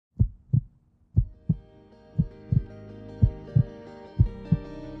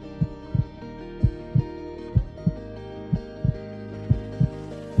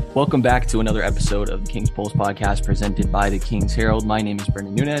Welcome back to another episode of the King's Pulse podcast presented by the King's Herald. My name is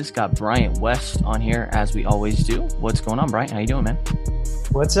Brendan Nunez. Got Bryant West on here as we always do. What's going on, Bryant? How you doing, man?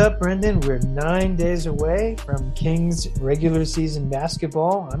 What's up, Brendan? We're 9 days away from Kings regular season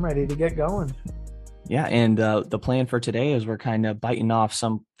basketball. I'm ready to get going. Yeah, and the plan for today is we're kind of biting off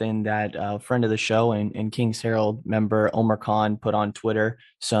something that a friend of the show and King's Herald member Omer Khan put on Twitter,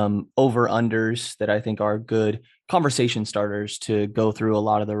 some over-unders that I think are good conversation starters to go through a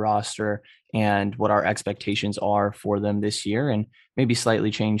lot of the roster and what our expectations are for them this year, and maybe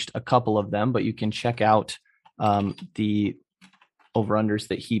slightly changed a couple of them, but you can check out the over-unders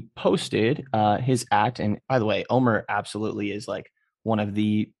that he posted, his at. And by the way, Omer absolutely is like one of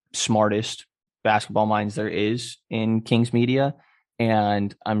the smartest basketball minds there is in Kings media,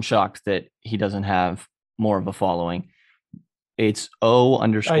 and I'm shocked that he doesn't have more of a following. It's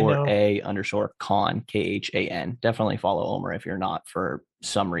O_A_Khan, KHAN. Definitely follow Omer if you're not for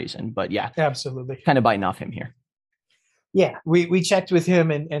some reason, but yeah, absolutely, kind of biting off him here. Yeah, we checked with him,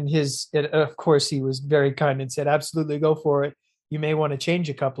 and of course he was very kind and said absolutely go for it. You may want to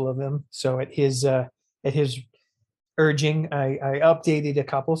change a couple of them. So at his urging, I updated a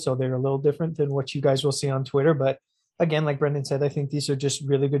couple, so they're a little different than what you guys will see on Twitter. But again, like Brendan said, I think these are just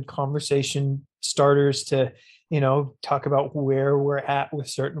really good conversation starters to, talk about where we're at with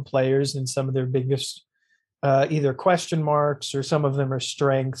certain players and some of their biggest either question marks, or some of them are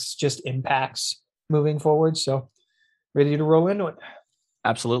strengths, just impacts moving forward. So ready to roll into it.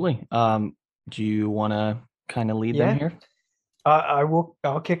 Absolutely. Do you want to kind of lead them here? I'll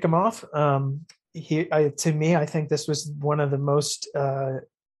kick them off. To me, I think this was one of the most, the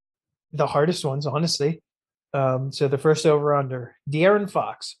hardest ones, honestly. So the first over under, De'Aaron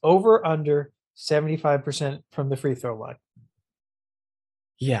Fox, over under 75% from the free throw line.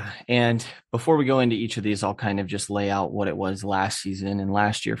 Yeah. And before we go into each of these, I'll kind of just lay out what it was last season. And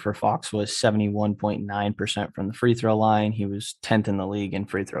last year for Fox was 71.9% from the free throw line. He was 10th in the league in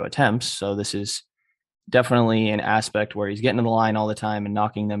free throw attempts. So this is definitely an aspect where he's getting to the line all the time and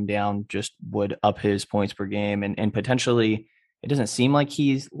knocking them down just would up his points per game. And potentially it doesn't seem like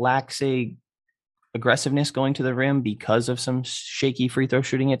he lacks a aggressiveness going to the rim because of some shaky free throw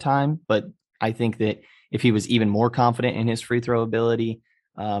shooting at time. But I think that if he was even more confident in his free throw ability,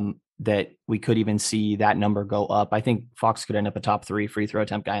 that we could even see that number go up. I think Fox could end up a top 3 free throw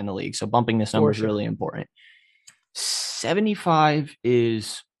attempt guy in the league. So bumping this number is really important. 75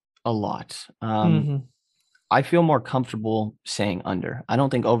 is a lot. I feel more comfortable saying under. I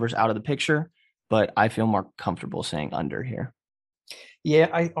don't think over's out of the picture, but I feel more comfortable saying under here. Yeah,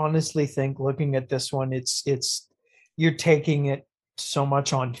 I honestly think looking at this one, it's you're taking it so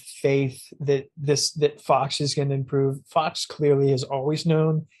much on faith that Fox is going to improve. Fox clearly has always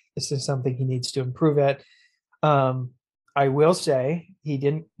known this is something he needs to improve at. I will say he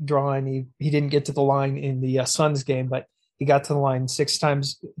didn't get to the line in the Suns game, but he got to the line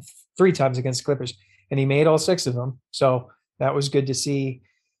 3 times against Clippers, and he made all 6 of them. So that was good to see.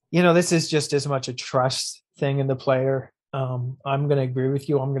 This is just as much a trust thing in the player. I'm going to agree with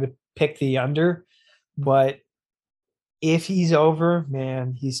you. I'm going to pick the under, but if he's over,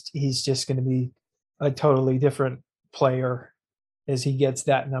 man, he's just going to be a totally different player as he gets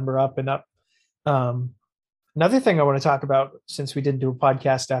that number up and up. Another thing I want to talk about, since we didn't do a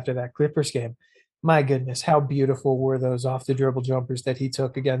podcast after that Clippers game, my goodness, how beautiful were those off the dribble jumpers that he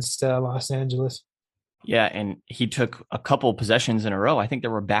took against Los Angeles? Yeah, and he took a couple possessions in a row. I think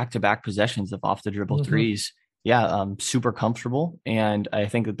there were back-to-back possessions of off the dribble threes. Yeah, super comfortable. And I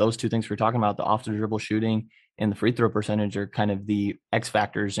think that those two things we're talking about, the off the dribble shooting and the free throw percentage, are kind of the X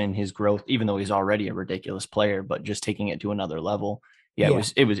factors in his growth, even though he's already a ridiculous player, but just taking it to another level. Yeah.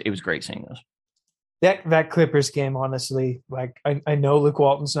 It was great seeing those. That Clippers game, honestly, like I know Luke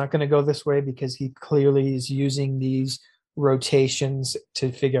Walton's not going to go this way because he clearly is using these rotations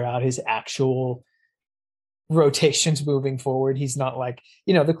to figure out his actual rotations moving forward. He's not like,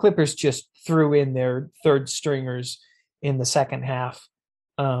 the Clippers just threw in their third stringers in the second half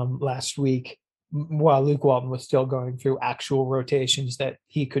last week while Luke Walton was still going through actual rotations that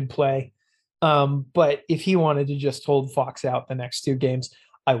he could play. But if he wanted to just hold Fox out the next 2 games,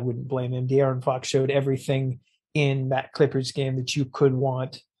 I wouldn't blame him. De'Aaron Fox showed everything in that Clippers game that you could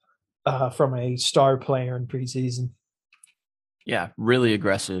want from a star player in preseason. Yeah, really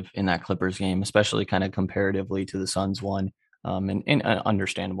aggressive in that Clippers game, especially kind of comparatively to the Suns one. And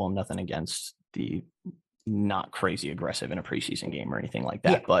understandable, nothing against the not crazy aggressive in a preseason game or anything like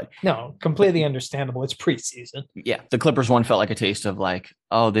that. Yeah, but no, completely understandable. It's preseason. Yeah, the Clippers one felt like a taste of like,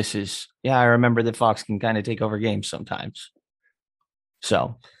 oh, this is, I remember that Fox can kind of take over games sometimes.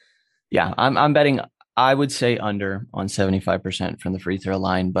 So, yeah, I'm betting I would say under on 75% from the free throw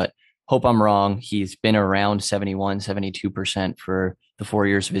line, but hope I'm wrong. He's been around 71, 72% for the 4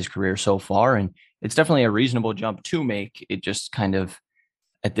 years of his career so far. And it's definitely a reasonable jump to make. It just kind of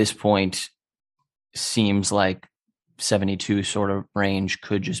at this point seems like 72 sort of range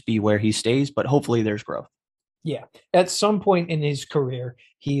could just be where he stays, but hopefully there's growth. Yeah. At some point in his career,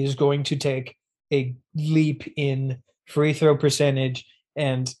 he is going to take a leap in free throw percentage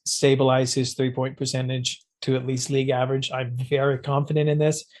and stabilize his 3-point percentage to at least league average. I'm very confident in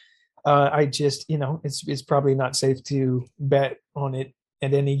this. I just, it's probably not safe to bet on it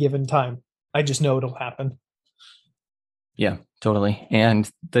at any given time. I just know it'll happen. Yeah, totally. And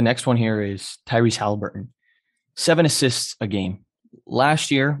the next one here is Tyrese Halliburton, 7 assists a game. Last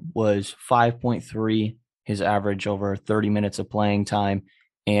year was 5.3, his average over 30 minutes of playing time.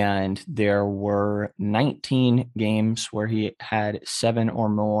 And there were 19 games where he had 7 or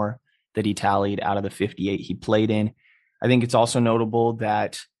more that he tallied out of the 58 he played in. I think it's also notable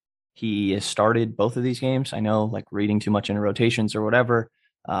that he has started both of these games. I know, like, reading too much into rotations or whatever,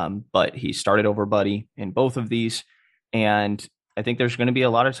 but he started over Buddy in both of these. And I think there's going to be a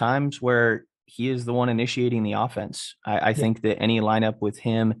lot of times where he is the one initiating the offense. I think that any lineup with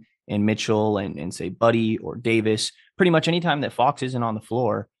him and Mitchell and say Buddy or Davis, pretty much anytime that Fox isn't on the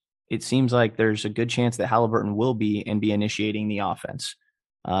floor, it seems like there's a good chance that Halliburton will be initiating the offense.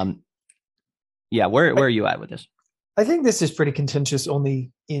 Yeah, where are you at with this? I think this is pretty contentious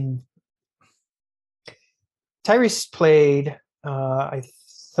only in Tyrese played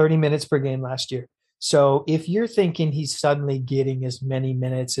 30 minutes per game last year. So if you're thinking he's suddenly getting as many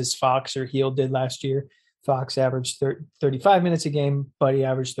minutes as Fox or Hield did last year, Fox averaged 35 minutes a game, Buddy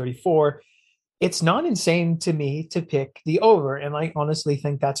averaged 34. It's not insane to me to pick the over. And I honestly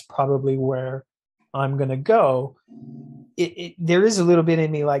think that's probably where I'm going to go. There is a little bit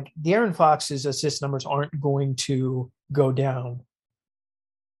in me like De'Aaron Fox's assist numbers aren't going to go down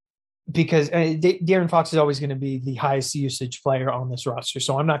because De'Aaron Fox is always going to be the highest usage player on this roster.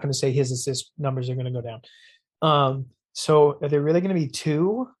 So I'm not going to say his assist numbers are going to go down. So are there really going to be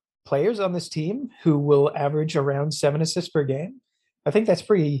 2 players on this team who will average around 7 assists per game? I think that's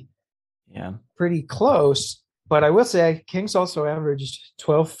pretty close. But I will say Kings also averaged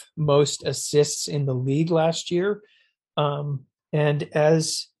 12th most assists in the league last year. And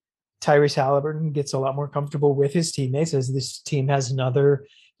as Tyrese Halliburton gets a lot more comfortable with his teammates, as this team has another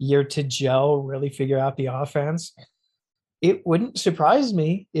year to gel, really figure out the offense, it wouldn't surprise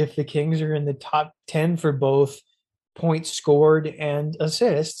me if the Kings are in the top 10 for both points scored and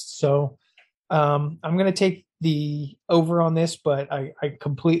assists. So I'm going to take the over on this, but I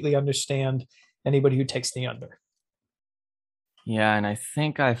completely understand anybody who takes the under. Yeah, and I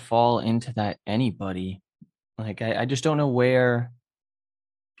think I fall into that anybody. Like, I just don't know where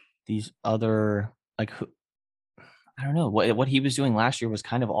these other, like, I don't know what he was doing last year was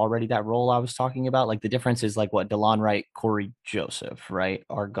kind of already that role I was talking about. Like, the difference is like what DeLon Wright, Corey Joseph, right,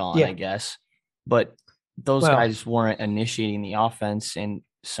 are gone, I guess. But those guys weren't initiating the offense in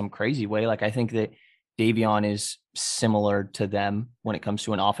some crazy way. Like, I think that Davion is similar to them when it comes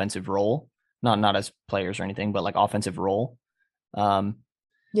to an offensive role, not as players or anything, but like offensive role.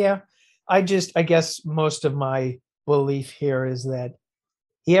 Yeah, I guess most of my belief here is that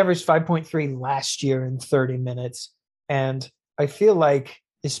he averaged 5.3 last year in 30 minutes. And I feel like,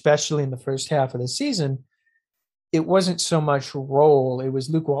 especially in the first half of the season, it wasn't so much role. It was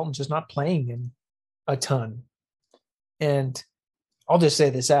Luke Walton just not playing him a ton. And I'll just say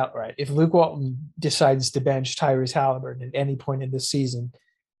this outright. If Luke Walton decides to bench Tyrese Halliburton at any point in the season,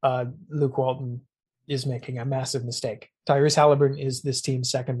 Luke Walton is making a massive mistake. Tyrese Halliburton is this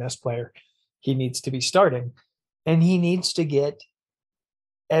team's second best player. He needs to be starting, and he needs to get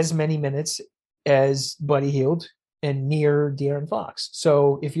as many minutes as Buddy Hield and near De'Aaron Fox.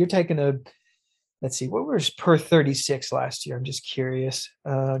 So if you're taking let's see, what was per 36 last year? I'm just curious.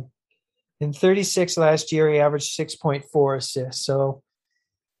 In 36 last year, he averaged 6.4 assists. So,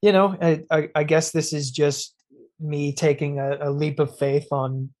 I guess this is just me taking a leap of faith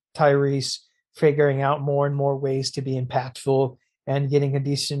on Tyrese figuring out more and more ways to be impactful and getting a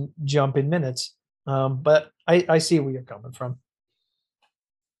decent jump in minutes. But I see where you're coming from.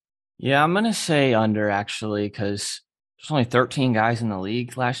 Yeah, I'm going to say under, actually, because there's only 13 guys in the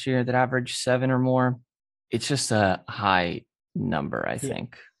league last year that averaged 7 or more. It's just a high number, I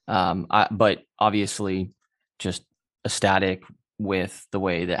think. But obviously just ecstatic with the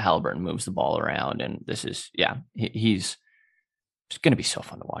way that Halliburton moves the ball around. And this is, he's going to be so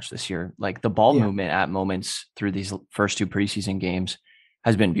fun to watch this year. Like, the ball movement at moments through these first 2 preseason games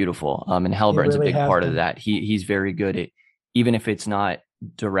has been beautiful. And Halliburton's really a big part of that. He's very good at, even if it's not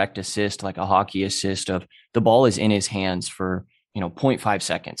direct assist, like a hockey assist of the ball is in his hands for, zero point 0.5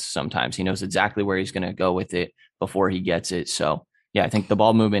 seconds. Sometimes he knows exactly where he's going to go with it before he gets it. So yeah, I think the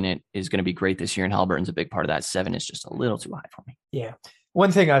ball movement is going to be great this year, and Halliburton's a big part of that. 7 is just a little too high for me. Yeah.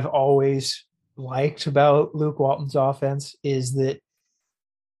 One thing I've always liked about Luke Walton's offense is that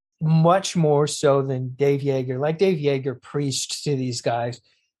much more so than Dave Yeager, like Dave Yeager preached to these guys,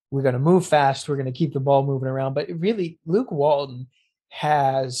 we're going to move fast, we're going to keep the ball moving around. But really, Luke Walton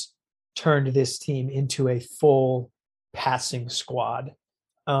has turned this team into a full passing squad.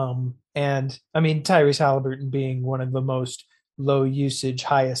 And I mean, Tyrese Halliburton being one of the most low usage,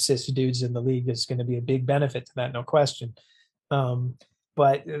 high assist dudes in the league is going to be a big benefit to that, no question.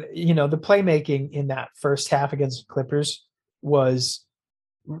 But the playmaking in that first half against the Clippers was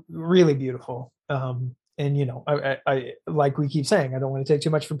really beautiful. And I like we keep saying, I don't want to take too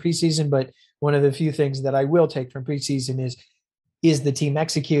much from preseason, but one of the few things that I will take from preseason is the team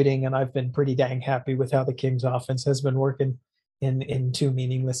executing, and I've been pretty dang happy with how the Kings offense has been working in 2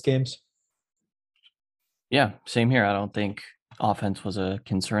 meaningless games. Yeah, same here. I don't think offense was a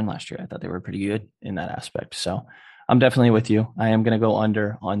concern last year. I thought they were pretty good in that aspect. So I'm definitely with you. I am going to go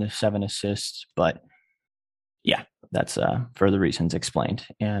under on the 7 assists, but yeah, that's for the reasons explained.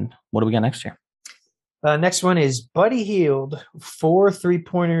 And what do we got next year? Next one is Buddy Hield, 4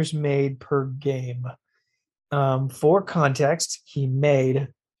 3-pointers made per game. For context, he made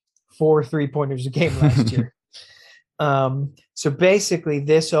 4 3-pointers a game last year. So basically,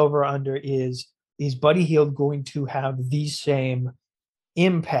 this over under is Buddy Hield going to have the same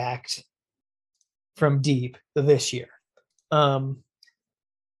impact from deep this year? I'm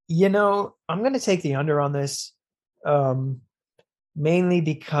going to take the under on this, mainly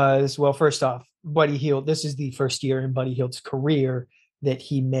because, well, first off, Buddy Hield, this is the first year in Buddy Hield's career that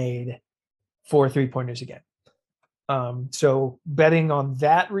he made 4 3-pointers again. So betting on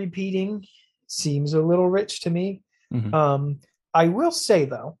that repeating seems a little rich to me. Mm-hmm. I will say,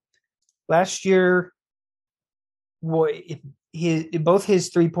 though, last year, both his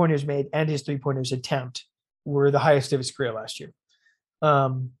 3-pointers made and his 3-pointers attempt were the highest of his career last year.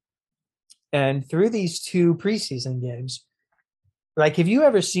 And through these 2 preseason games, like, have you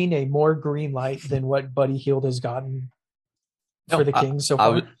ever seen a more green light than what Buddy Hield has gotten for the Kings so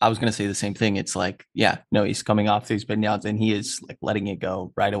far? I was going to say the same thing. It's like, he's coming off these big downs and he is like letting it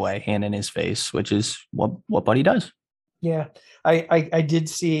go right away, hand in his face, which is what Buddy does. Yeah, I did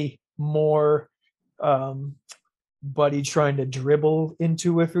see more Buddy trying to dribble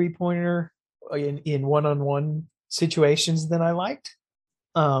into a 3-pointer in one-on-one situations than I liked.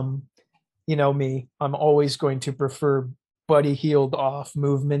 Me, I'm always going to prefer Buddy Hield off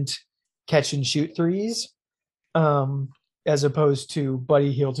movement, catch and shoot threes, as opposed to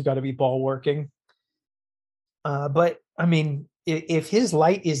Buddy Hield's got to be ball working. But I mean, if his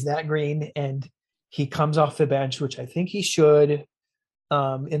light is that green and he comes off the bench, which I think he should,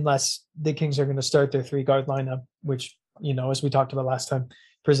 unless the Kings are going to start their 3-guard lineup, which, as we talked about last time,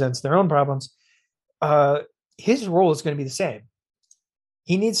 presents their own problems. His role is going to be the same.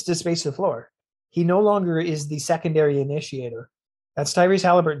 He needs to space the floor. He no longer is the secondary initiator. That's Tyrese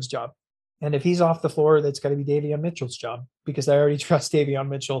Halliburton's job. And if he's off the floor, that's got to be Davion Mitchell's job, because I already trust Davion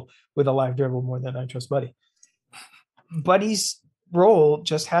Mitchell with a live dribble more than I trust Buddy. Buddy's role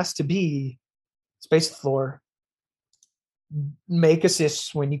just has to be space the floor, make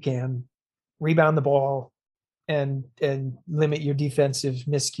assists when you can, rebound the ball, and limit your defensive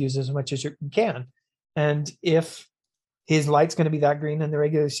miscues as much as you can. And if his light's going to be that green in the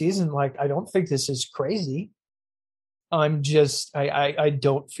regular season, like, I don't think this is crazy. I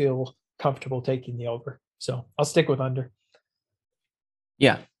don't feel comfortable taking the over. So I'll stick with under.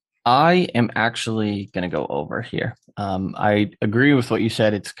 Yeah, I am actually going to go over here. I agree with what you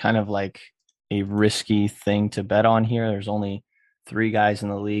said. It's kind of like a risky thing to bet on here. There's only 3 guys in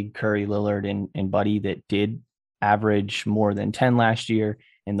the league, Curry, Lillard, and Buddy, that did average more than 10 last year.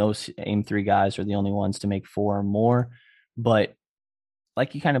 And those same 3 guys are the only ones to make 4 or more. But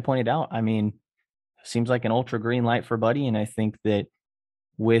like you kind of pointed out, I mean, seems like an ultra green light for Buddy. And I think that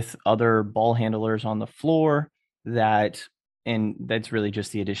with other ball handlers on the floor, that's really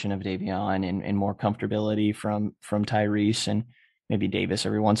just the addition of Davion and more comfortability from Tyrese and maybe Davis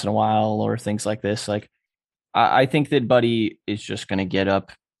every once in a while or things like this. Like, I think that Buddy is just going to get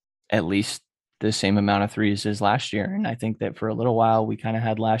up at least the same amount of threes as last year. And I think that for a little while, we kind of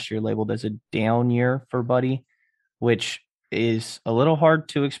had last year labeled as a down year for Buddy, which is a little hard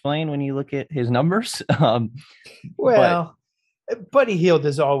to explain when you look at his numbers. Buddy Hield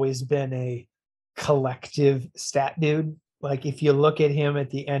has always been a collective stat dude. Like, if you look at him at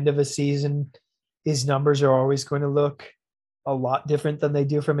the end of a season, his numbers are always going to look a lot different than they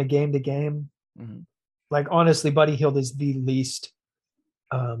do from a game to game. Mhm. Like honestly, Buddy Hield is the least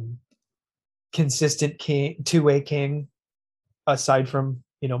um, consistent king, two-way king, aside from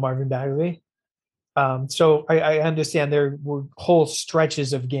Marvin Bagley. So I understand there were whole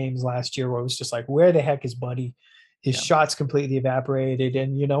stretches of games last year where it was just like, where the heck is Buddy? His Yeah. shots completely evaporated,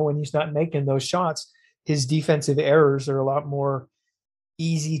 and when he's not making those shots, his defensive errors are a lot more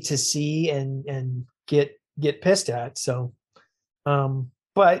easy to see and get pissed at. So,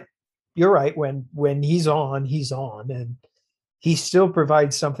 but you're right. When he's on, and he still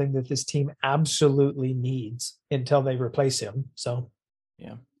provides something that this team absolutely needs until they replace him. So,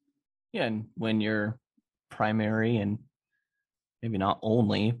 Yeah. Yeah. And when you're primary and maybe not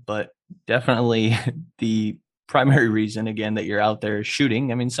only, but definitely the primary reason again that you're out there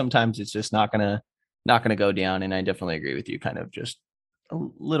shooting. I mean, sometimes it's just not gonna go down. And I definitely agree with you, kind of just a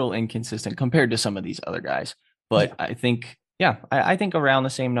little inconsistent compared to some of these other guys. But yeah. I think, yeah, I think around the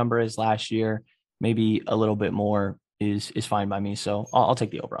same number as last year, maybe a little bit more is fine by me. So I'll take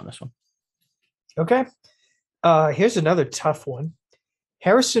the over on this one. Okay. Here's another tough one.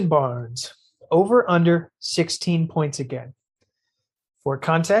 Harrison Barnes, over under 16 points again. For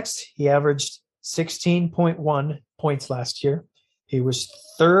context, he averaged 16.1 points last year. He was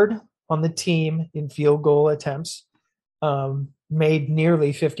third on the team in field goal attempts, made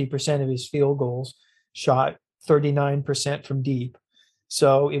nearly 50% of his field goals, shot 39% from deep.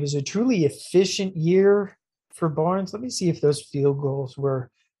 So it was a truly efficient year for Barnes. Let me see if those field goals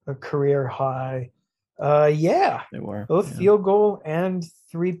were a career high. Yeah, They were. both Yeah. field goal and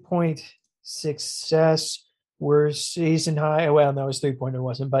 3-point success were season high. Well, no, his 3-pointer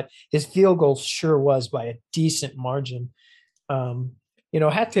wasn't, but his field goal sure was by a decent margin.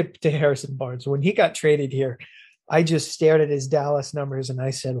 Hat tip to Harrison Barnes. When he got traded here, I just stared at his Dallas numbers and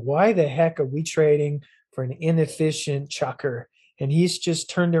I said, why the heck are we trading for an inefficient chucker? And he's just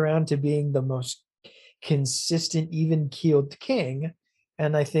turned around to being the most consistent, even keeled king.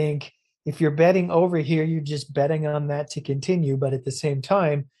 And I think if you're betting over here, you're just betting on that to continue. But at the same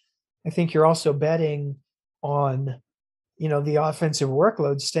time, I think you're also betting on, the offensive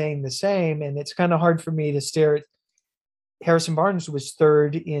workload staying the same. And it's kind of hard for me to stare at Harrison Barnes was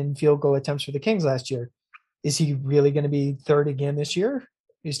third in field goal attempts for the Kings last year. Is he really going to be third again this year?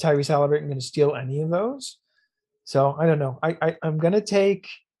 Is Tyrese Halliburton going to steal any of those? So I don't know. I'm going to take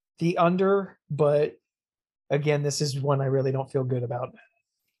the under, but again, this is one I really don't feel good about.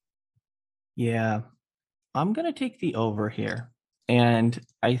 Yeah. I'm going to take the over here. And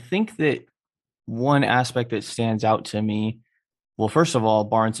I think that one aspect that stands out to me, well, first of all,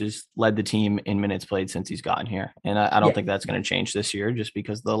 Barnes has led the team in minutes played since he's gotten here. And I don't Yeah, think that's going to change this year just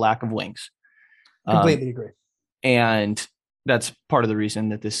because of the lack of wings. Um, completely agree. and that's part of the reason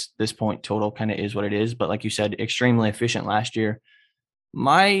that this point total kind of is what it is. But like you said, extremely efficient last year.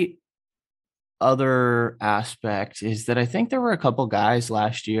 My other aspect is that I think there were a couple guys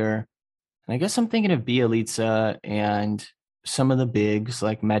last year, and I guess I'm thinking of Bielitsa and some of the bigs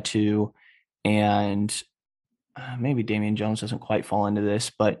like Metu and maybe Damian Jones doesn't quite fall into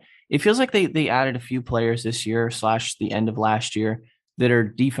this, but it feels like they added a few players this year / the end of last year that are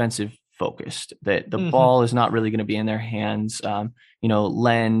defensive focused. That the Mm-hmm. ball is not really going to be in their hands.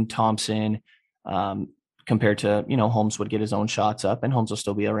 Len Thompson, compared to Holmes would get his own shots up, and Holmes will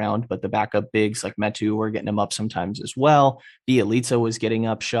still be around, but the backup bigs like Metu were getting him up sometimes as well. Bielitsa was getting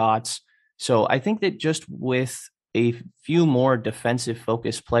up shots. So I think that just with a few more defensive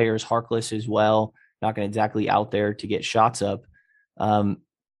focused players, Harkless as well, not going to exactly out there to get shots up. Um,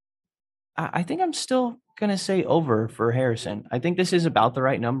 I think I'm still going to say over for Harrison. I think this is about the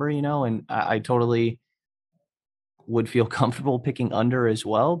right number, and I totally would feel comfortable picking under as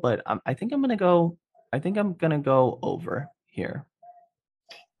well. But I think I'm going to go. I think I'm going to go over here.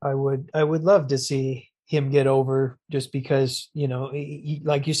 I would love to see him get over just because,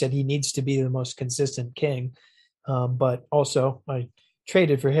 like you said, he needs to be the most consistent king. But also, I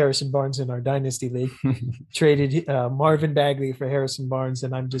traded for Harrison Barnes in our dynasty league. Traded Marvin Bagley for Harrison Barnes,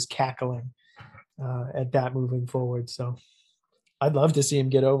 and I'm just cackling at that moving forward. So I'd love to see him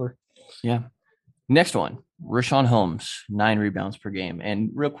get over. Yeah. Next one, Richaun Holmes, 9 rebounds per game. And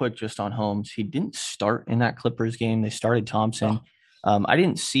real quick, just on Holmes, he didn't start in that Clippers game. They started Thompson. Oh, I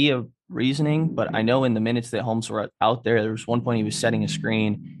didn't see a reasoning, but I know in the minutes that Holmes were out there was one point he was setting a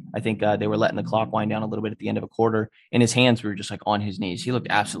screen. I think they were letting the clock wind down a little bit at the end of a quarter, and his hands were just like on his knees. He looked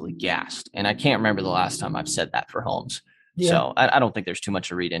absolutely gassed. And I can't remember the last time I've said that for Holmes. yeah. So I don't think there's too much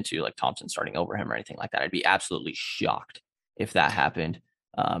to read into like Thompson starting over him or anything like that. I'd be absolutely shocked if that happened.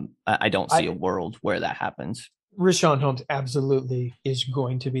 I don't see a I world where that happens. Richaun Holmes absolutely is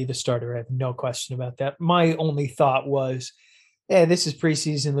going to be the starter. I have no question about that. My only thought was yeah, this is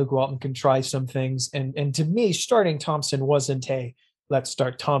preseason. Luke Walton can try some things, and to me, starting Thompson wasn't a let's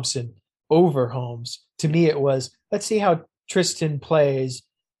start Thompson over Holmes. To me, it was let's see how Tristan plays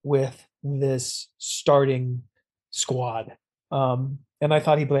with this starting squad. And I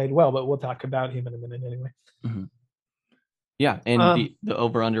thought he played well, but we'll talk about him in a minute anyway. Mhm. Yeah, and Um, the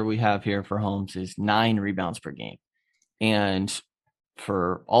over under we have here for Holmes is 9 rebounds per game. And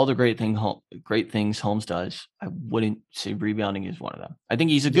for all the great things Holmes does, I wouldn't say rebounding is one of them. I think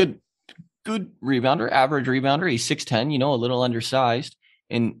he's a yeah, good rebounder, average rebounder. He's 6'10", a little undersized,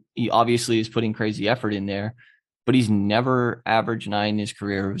 and he obviously is putting crazy effort in there, but he's never averaged 9 in his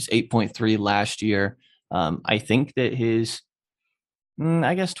career. It was 8.3 last year. I think that his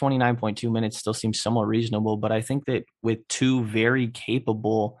I guess 29.2 minutes still seems somewhat reasonable, but I think that with two very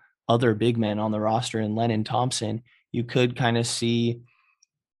capable other big men on the roster in Len and Thompson, you could kind of see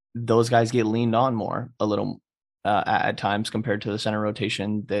those guys get leaned on more a little at times compared to the center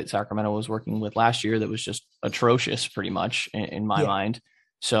rotation that Sacramento was working with last year that was just atrocious pretty much in my yeah, mind.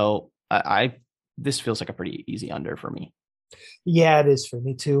 So I this feels like a pretty easy under for me. yeah, it is for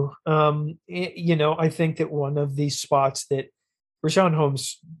me too. I think that one of these spots that Rashawn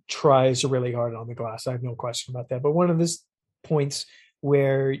Holmes tries really hard on the glass, I have no question about that. But one of these points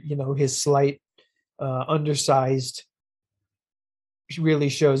where his slight undersized really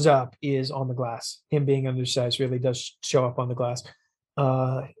shows up is on the glass. Him being undersized really does show up on the glass.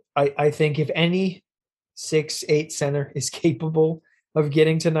 I think if any 6'8" center is capable of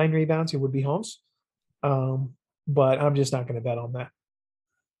getting to 9 rebounds, it would be Holmes. But I'm just not going to bet on that.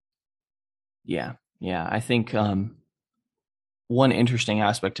 Yeah. Yeah. I think one interesting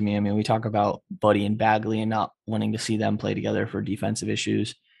aspect to me, I mean, we talk about Buddy and Bagley and not wanting to see them play together for defensive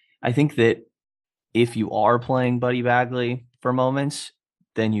issues. I think that if you are playing Buddy Bagley for moments,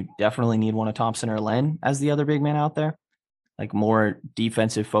 then you definitely need one of Thompson or Len as the other big man out there, like more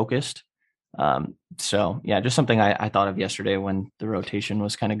defensive focused. So yeah, just something I thought of yesterday when the rotation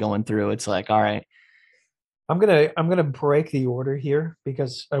was kind of going through. It's like, all right, I'm gonna break the order here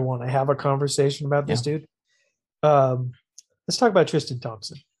because I want to have a conversation about this yeah, dude. Um, let's talk about Tristan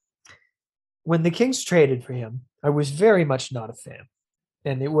Thompson. When the Kings traded for him, I was very much not a fan,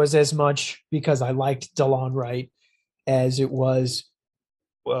 and it was as much because I liked DeLon Wright as it was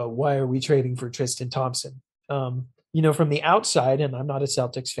why are we trading for Tristan Thompson? From the outside, and I'm not a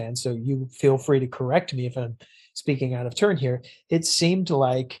Celtics fan, so you feel free to correct me if I'm speaking out of turn here. It seemed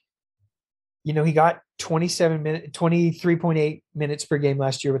like, he got 23.8 minutes per game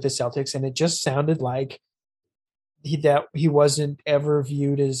last year with the Celtics, and it just sounded like he wasn't ever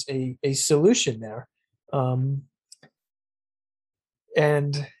viewed as a solution there. Um,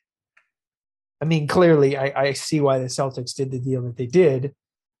 and I mean, clearly, I see why the Celtics did the deal that they did.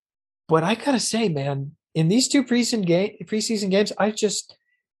 But I gotta say, man, in these two preseason games, I've just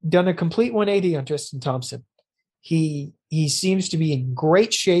done a complete 180 on Tristan Thompson. He seems to be in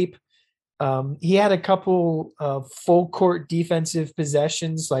great shape. He had a couple of full court defensive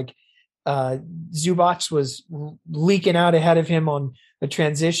possessions, like Zubac was leaking out ahead of him on a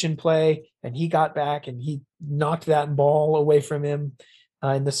transition play, and he got back and he knocked that ball away from him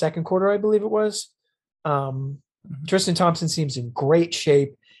in the second quarter, I believe it was. Tristan Thompson seems in great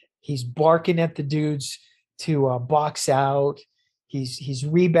shape. He's barking at the dudes to box out. He's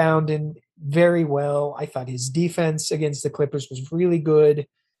rebounding very well. I thought his defense against the Clippers was really good.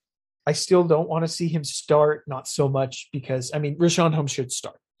 I still don't want to see him start, not so much because, I mean, Rashawn Holmes should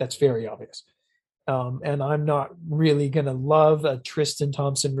start. That's very obvious. And I'm not really going to love a Tristan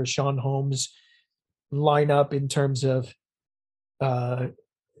Thompson, Rashawn Holmes lineup in terms of uh,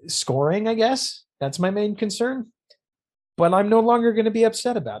 scoring, I guess. That's my main concern. But I'm no longer going to be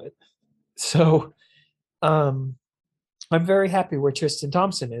upset about it. So um, I'm very happy where Tristan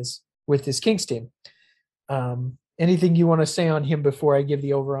Thompson is with this Kings team. Anything you want to say on him before I give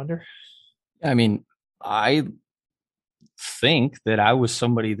the over under? I mean, I think that I was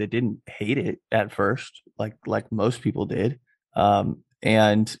somebody that didn't hate it at first, like most people did.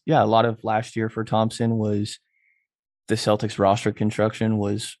 And yeah, a lot of last year for Thompson was the Celtics roster construction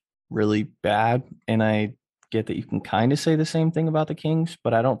was really bad. And I get that you can kind of say the same thing about the Kings,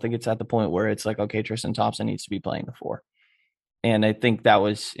 but I don't think it's at the point where it's like, okay, Tristan Thompson needs to be playing the four. And I think that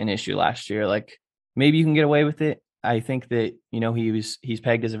was an issue last year. Like maybe you can get away with it. I think that, he's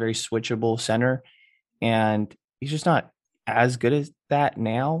pegged as a very switchable center and he's just not as good as that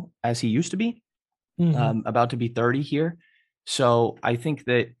now as he used to be. Mm-hmm. About to be 30 here. So I think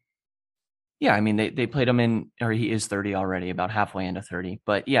that, yeah, I mean, they played him in, or he is 30 already, about halfway into 30.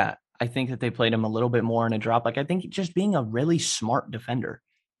 But yeah, I think that they played him a little bit more in a drop. Like, I think just being a really smart defender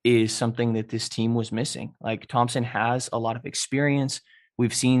is something that this team was missing. Like Thompson has a lot of experience.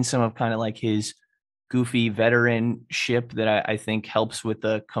 We've seen some of kind of like his goofy veteranship that I think helps with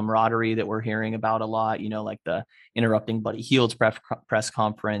the camaraderie that we're hearing about a lot, like the interrupting Buddy Hield's press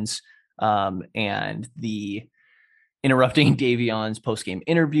conference, and the interrupting Davion's post-game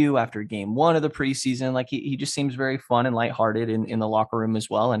interview after game one of the preseason. Like he just seems very fun and lighthearted in the locker room as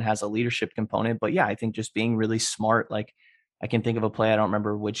well, and has a leadership component. But yeah, I think just being really smart. Like I can think of a play, I don't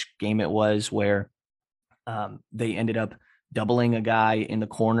remember which game it was, where they ended up doubling a guy in the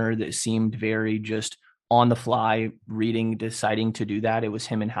corner that seemed very just on the fly reading, deciding to do that. It was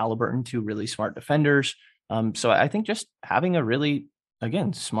him and Halliburton, two really smart defenders. So I think just having a really,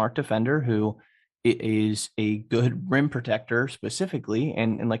 again, smart defender who is a good rim protector specifically,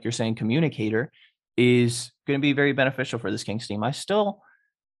 and like you're saying, communicator, is going to be very beneficial for this Kings team. I still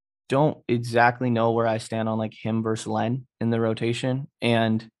don't exactly know where I stand on like him versus Len in the rotation.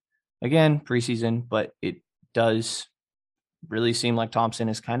 And again, preseason, but it does really seem like Thompson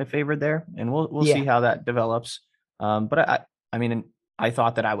is kind of favored there, and we'll see how that develops. But I mean, I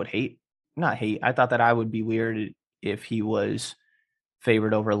thought that I would I thought that I would be weird if he was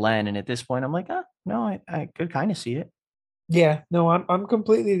favored over Len. And at this point, I'm like, no, I could kind of see it. Yeah, no, I'm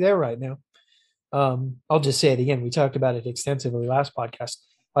completely there right now. I'll just say it again. We talked about it extensively last podcast.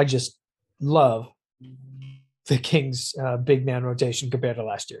 I just love the Kings big man rotation compared to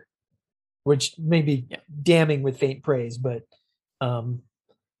last year, which may be damning with faint praise, but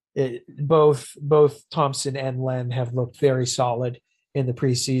both Thompson and Len have looked very solid in the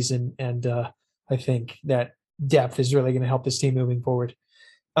preseason, and I think that depth is really going to help this team moving forward.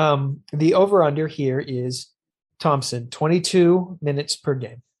 The over-under here is Thompson, 22 minutes per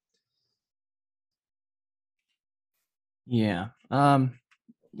game. Yeah.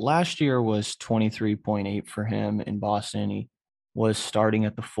 Last year was 23.8 for him in Boston. He was starting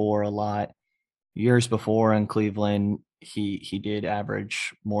at the 4 a lot. Years before in Cleveland, he did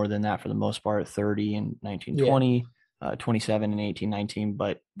average more than that for the most part, 30 in 1920, 27 in 18-19.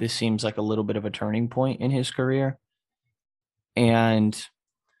 But this seems like a little bit of a turning point in his career. And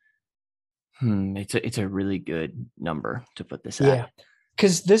it's a really good number to put this at. Yeah,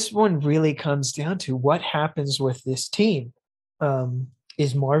 because this one really comes down to what happens with this team.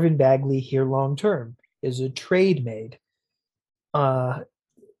 Is Marvin Bagley here long term? Is a trade made?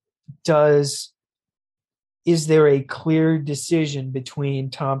 Is there a clear decision between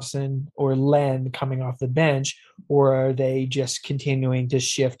Thompson or Len coming off the bench, or are they just continuing to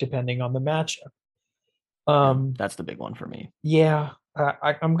shift depending on the matchup? That's the big one for me. Yeah,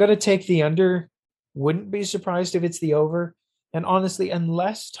 I'm going to take the under. Wouldn't be surprised if it's the over. And honestly,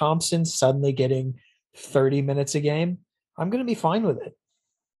 unless Thompson's suddenly getting 30 minutes a game, I'm going to be fine with it.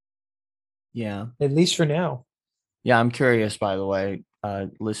 Yeah. At least for now. Yeah, I'm curious, by the way,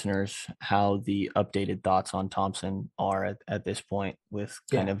 listeners, how the updated thoughts on Thompson are at this point, with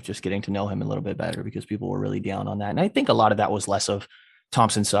kind of just getting to know him a little bit better, because people were really down on that. And I think a lot of that was less of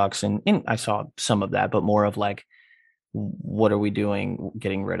Thompson sucks. And I saw some of that, but more of like, what are we doing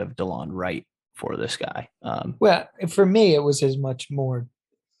getting rid of DeLon Wright for this guy? Well, for me, it was as much more.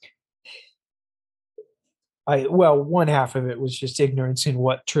 One half of it was just ignorance in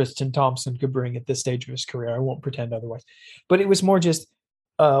what Tristan Thompson could bring at this stage of his career. I won't pretend otherwise. But it was more just,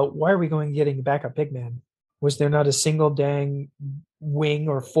 why are we going getting a backup big man? Was there not a single dang wing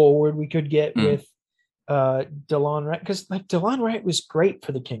or forward we could get with DeLon Wright? Because like DeLon Wright was great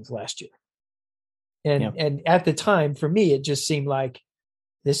for the Kings last year. And at the time, for me, it just seemed like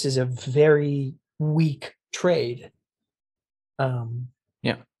this is a very weak trade.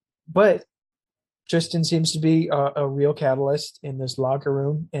 But Tristan seems to be a real catalyst in this locker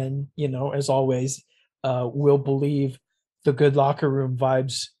room. And, as always, we'll believe the good locker room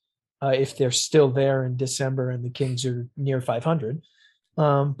vibes if they're still there in December and the Kings are near 500.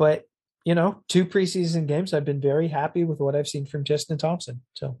 But, 2 preseason games, I've been very happy with what I've seen from Tristan Thompson.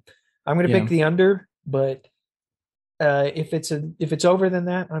 So I'm going to pick the under, but if it's over than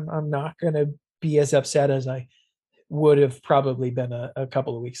that, I'm not going to be as upset as I would have probably been a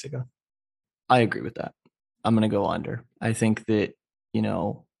couple of weeks ago. I agree with that. I'm going to go under. I think that,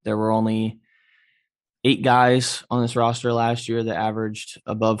 there were only 8 guys on this roster last year that averaged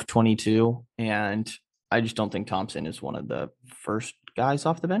above 22. And I just don't think Thompson is one of the first guys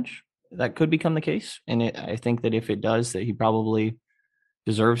off the bench. That could become the case. And I think that if it does, that he probably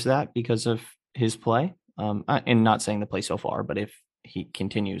deserves that because of his play. And not saying the play so far, but if he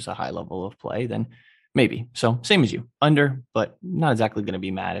continues a high level of play, then maybe. So same as you, under, but not exactly going to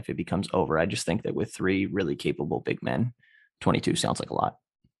be mad if it becomes over. I just think that with 3 really capable big men, 22 sounds like a lot.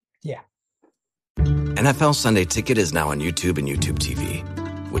 Yeah. NFL Sunday Ticket is now on YouTube and YouTube TV,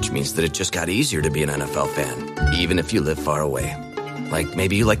 which means that it just got easier to be an NFL fan, even if you live far away. Like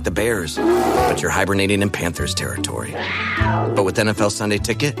maybe you like the Bears, but you're hibernating in Panthers territory. But with NFL Sunday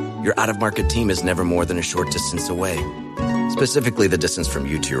Ticket, your out-of-market team is never more than a short distance away. Specifically, the distance from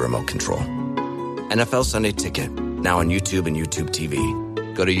you to your remote control. NFL Sunday Ticket, now on YouTube and YouTube TV.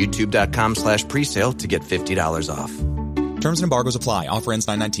 Go to youtube.com/presale to get $50 off. Terms and embargoes apply. Offer ends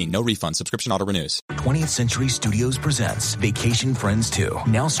 9/19. No refund. Subscription auto renews. 20th Century Studios presents Vacation Friends 2.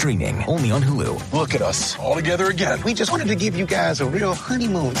 Now streaming only on Hulu. Look at us, all together again. We just wanted to give you guys a real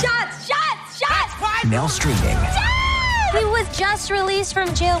honeymoon. Shots! Shots! Shots! What? Now streaming. Dad! He was just released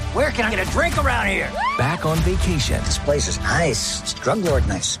from jail. Where can I get a drink around here? Back on vacation. This place is nice. It's drug lord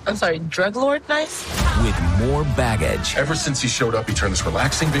nice. I'm sorry, drug lord nice? With more baggage. Ever since he showed up, he turned this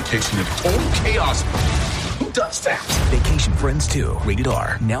relaxing vacation into total chaos. Who does that? Vacation Friends 2. Rated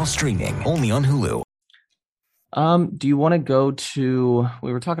R. Now streaming only on Hulu. Do you want to go to,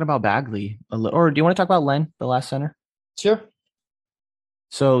 we were talking about Bagley, or do you want to talk about Len, the last center? Sure.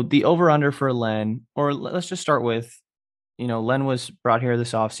 So the over-under for Len, or let's just start with, Len was brought here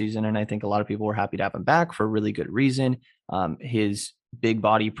this offseason, and I think a lot of people were happy to have him back for a really good reason. His big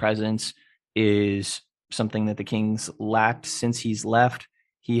body presence is something that the Kings lacked since he's left.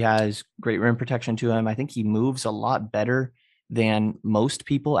 He has great rim protection to him. I think he moves a lot better than most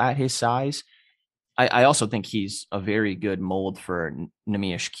people at his size. I also think he's a very good mold for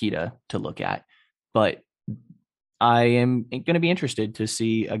Neemias Queta to look at. But I am going to be interested to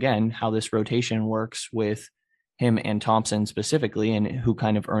see, again, how this rotation works with him and Thompson specifically, and who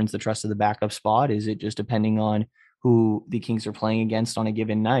kind of earns the trust of the backup spot. Is it just depending on who the Kings are playing against on a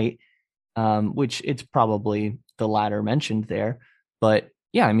given night, which it's probably the latter mentioned there. But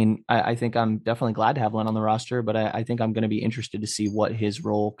yeah, I mean, I think I'm definitely glad to have Len on the roster, but I think I'm going to be interested to see what his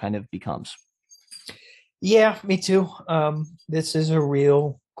role kind of becomes. Yeah, me too. This is a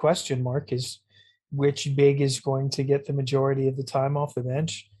real question mark, is which big is going to get the majority of the time off the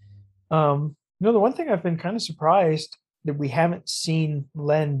bench. The one thing I've been kind of surprised that we haven't seen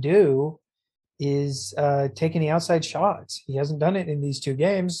Len do is taking the outside shots. He hasn't done it in these two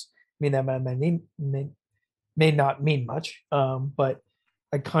games. I mean, that may not mean much, but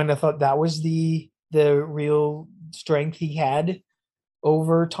I kind of thought that was the real strength he had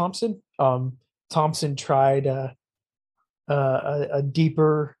over Thompson. Thompson tried a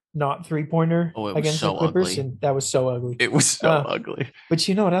deeper, not three-pointer against the Clippers, and that was so ugly. It was so ugly. But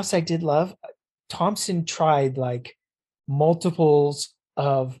you know what else I did love? Thompson tried like multiples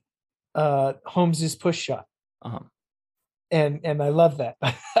of Holmes's push shot. Uh-huh. And I love that.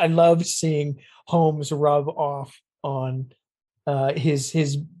 I love seeing Holmes rub off on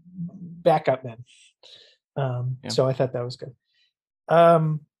his backup men. So I thought that was good.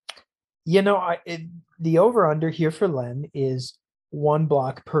 The over under here for Len is 1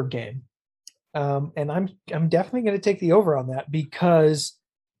 block per game. And I'm definitely going to take the over on that, because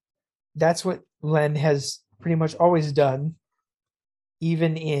that's what Len has pretty much always done,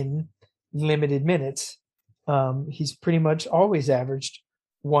 even in limited minutes. He's pretty much always averaged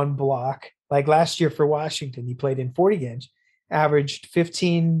 1 block. Like last year for Washington, he played in 40 games, averaged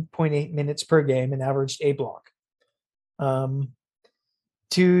 15.8 minutes per game, and averaged a block.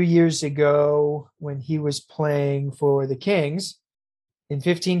 2 years ago, when he was playing for the Kings, in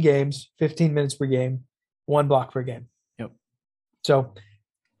 15 games, 15 minutes per game, 1 block per game. Yep. So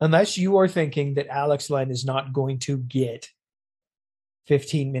unless you are thinking that Alex Len is not going to get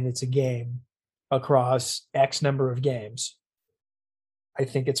 15 minutes a game across X number of games, I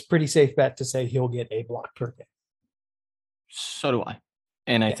think it's pretty safe bet to say he'll get a block per game. So do I.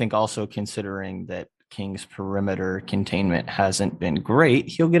 And I think also, considering that King's perimeter containment hasn't been great,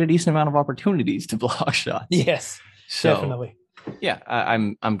 he'll get a decent amount of opportunities to block shots. Yes, so, definitely. Yeah,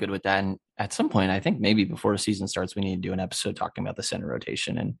 I'm good with that. And at some point, I think maybe before the season starts, we need to do an episode talking about the center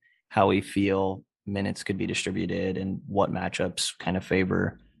rotation and how we feel minutes could be distributed and what matchups kind of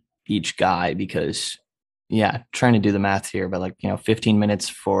favor each guy. Because, yeah, trying to do the math here, but 15 minutes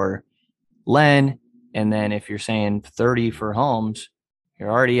for Len, and then if you're saying 30 for Holmes, you're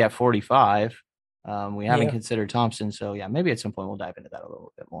already at 45. We haven't considered Thompson, so yeah, maybe at some point we'll dive into that a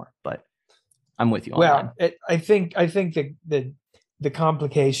little bit more. But I'm with you on that. I think the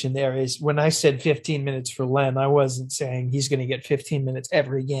complication there is, when I said 15 minutes for Len, I wasn't saying he's going to get 15 minutes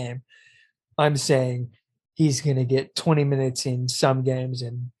every game. I'm saying he's going to get 20 minutes in some games,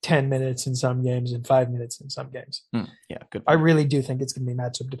 and 10 minutes in some games, and 5 minutes in some games. Yeah, good point. I really do think it's going to be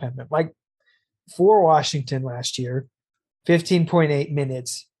matchup dependent. Like for Washington last year, 15.8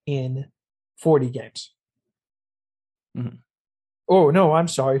 minutes in 40 games. Mm-hmm. Oh, no, I'm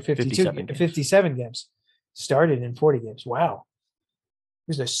sorry. 57 games. 57 games started in 40 games. Wow.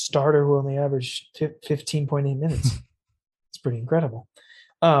 He's a starter who only averaged 15.8 minutes. It's pretty incredible.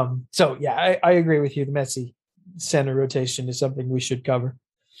 So yeah, I agree with you. The Messi center rotation is something we should cover.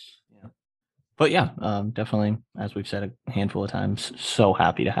 Yeah. But yeah, definitely, as we've said a handful of times, so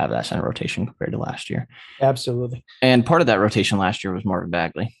happy to have that center rotation compared to last year. Absolutely. And part of that rotation last year was Marvin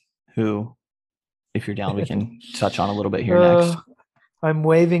Bagley, who, if you're down, we can touch on a little bit here next. I'm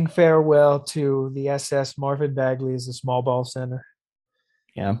waving farewell to the SS Marvin Bagley as a small ball center.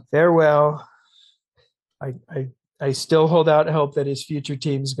 Yeah. Farewell. I still hold out hope that his future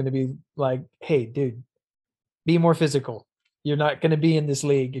team is going to be like, hey, dude, be more physical. You're not going to be in this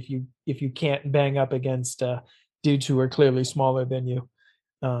league if you can't bang up against dudes who are clearly smaller than you.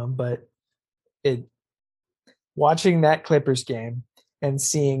 But watching that Clippers game and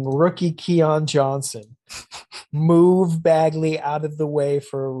seeing rookie Keon Johnson move Bagley out of the way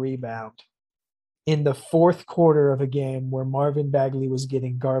for a rebound in the fourth quarter of a game where Marvin Bagley was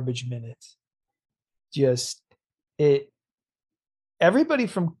getting garbage minutes. Everybody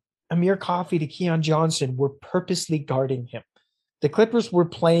from Amir Coffey to Keon Johnson were purposely guarding him. The Clippers were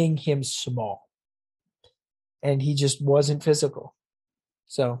playing him small, and he just wasn't physical.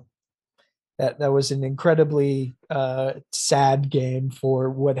 So that was an incredibly sad game for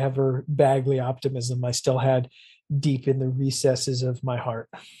whatever Bagley optimism I still had deep in the recesses of my heart.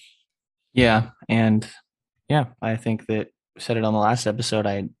 Yeah. And yeah, I think that I said it on the last episode.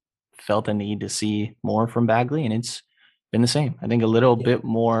 I felt a need to see more from Bagley, and it's been the same. I think a little bit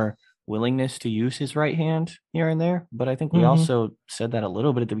more willingness to use his right hand here and there. But I think we also said that a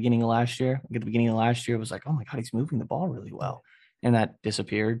little bit at the beginning of last year. At the beginning of last year, it was like, oh my God, he's moving the ball really well. And that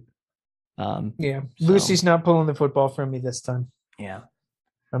disappeared. Lucy's not pulling the football from me this time. Yeah.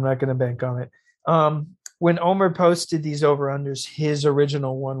 I'm not going to bank on it. When Omer posted these over-unders, his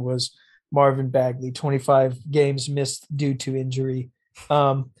original one was Marvin Bagley, 25 games missed due to injury.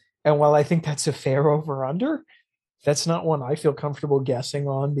 And while I think that's a fair over-under, that's not one I feel comfortable guessing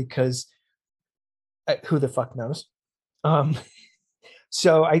on because who the fuck knows?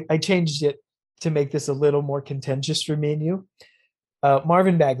 So I changed it to make this a little more contentious for me and you.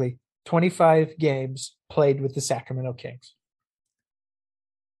 Marvin Bagley, 25 games played with the Sacramento Kings.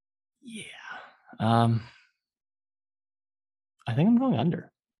 Yeah. I think I'm going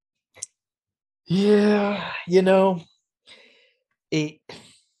under. Yeah.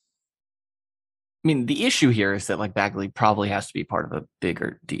 I mean, the issue here is that like Bagley probably has to be part of a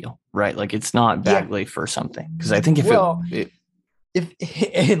bigger deal, right? Like it's not Bagley for something. Because I think if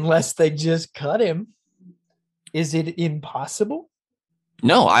unless they just cut him, is it impossible?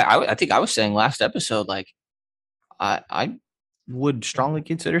 No, I think I was saying last episode, like I would strongly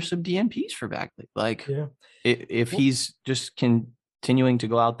consider some DNPs for Bagley. Like if he's just continuing to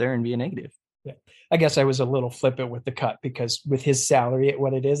go out there and be a negative. Yeah. I guess I was a little flippant with the cut because with his salary at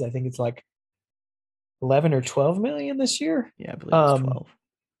what it is, I think it's like 11 or 12 million this year. Yeah, I believe it's 12.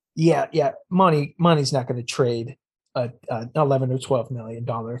 Yeah. Money's not going to trade a 11 or 12 million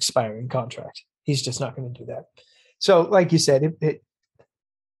dollar expiring contract. He's just not going to do that. So, like you said,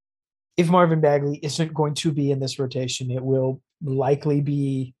 if Marvin Bagley isn't going to be in this rotation, it will likely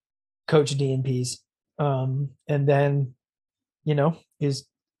be Coach DNP's. And then,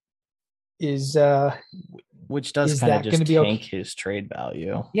 which does kind of just tank his trade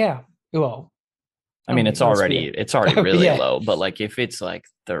value. Yeah. Well, I mean, it's already really low, but like if it's like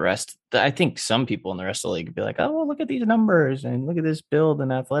the rest, I think some people in the rest of the league would be like, oh, well, look at these numbers and look at this build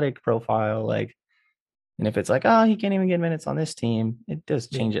and athletic profile. Like, and if it's like, oh, he can't even get minutes on this team, it does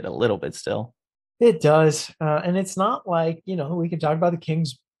change it a little bit still. It does. And it's not like, we can talk about the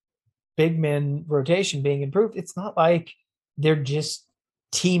Kings big men rotation being improved. It's not like they're just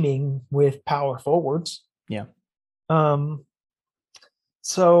teaming with power forwards. Yeah.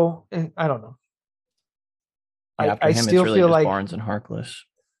 So I don't know. I still feel like Barnes and Harkless.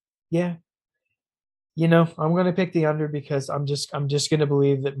 Yeah. I'm going to pick the under because I'm just going to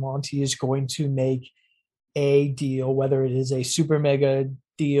believe that Monty is going to make a deal, whether it is a super mega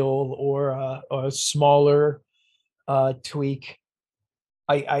deal or a smaller tweak.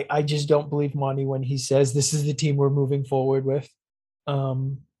 I just don't believe Monty when he says this is the team we're moving forward with.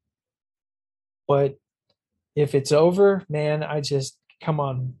 But if it's over, man, I just come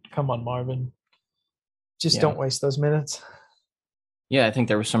on, Marvin. Just don't waste those minutes. Yeah, I think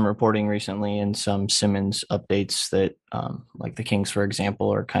there was some reporting recently and some Simmons updates that like the Kings, for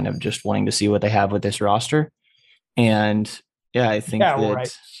example, are kind of just wanting to see what they have with this roster. And yeah, I think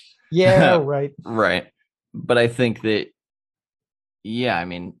right. Yeah, right. Right. But I think that, I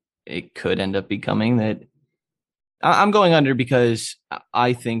mean, it could end up becoming that I'm going under because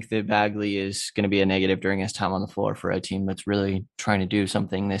I think that Bagley is going to be a negative during his time on the floor for a team that's really trying to do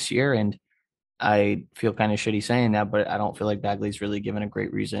something this year. And I feel kind of shitty saying that, but I don't feel like Bagley's really given a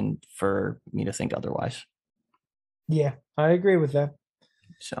great reason for me to think otherwise. Yeah, I agree with that.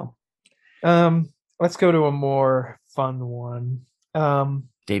 So, let's go to a more fun one.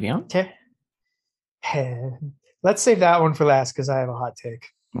 Davion? Let's save that one for last because I have a hot take.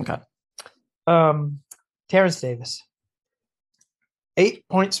 Okay. Terrence Davis. 8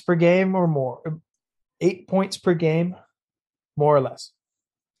 points per game or more. 8 points per game, more or less.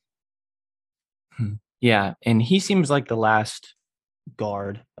 Yeah, and he seems like the last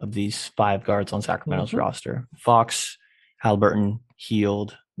guard of these 5 guards on Sacramento's roster. Fox, Halliburton,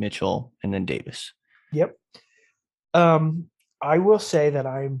 Hield, Mitchell, and then Davis. Yep. I will say that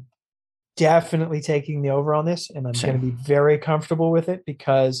I'm definitely taking the over on this, and I'm going to be very comfortable with it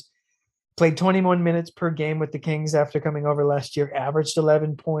because played 21 minutes per game with the Kings after coming over last year, averaged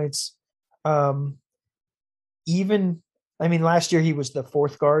 11 points. Last year he was the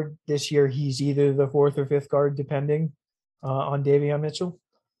 4th guard. This year he's either the 4th or 5th guard, depending on Davion Mitchell.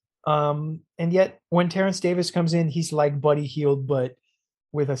 And yet when Terrence Davis comes in, he's like Buddy Hield, but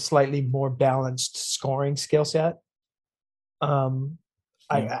with a slightly more balanced scoring skill set.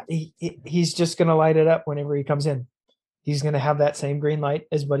 He's just going to light it up whenever he comes in. He's going to have that same green light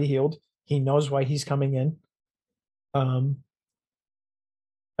as Buddy Hield. He knows why he's coming in.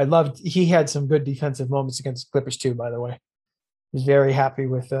 He had some good defensive moments against the Clippers too, by the way. I was very happy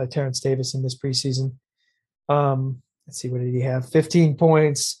with Terrence Davis in this preseason. Let's see, what did he have? 15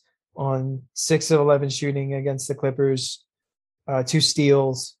 points on 6 of 11 shooting against the Clippers, 2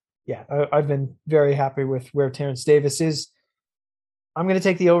 steals. Yeah, I've been very happy with where Terrence Davis is. I'm going to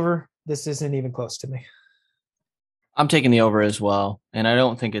take the over. This isn't even close to me. I'm taking the over as well. And I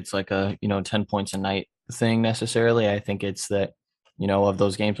don't think it's like a, 10 points a night thing necessarily. I think it's that, of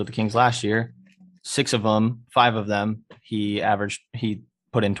those games with the Kings last year, 5 of them, he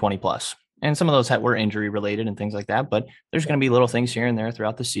put in 20 plus. And some of those were injury related and things like that. But there's going to be little things here and there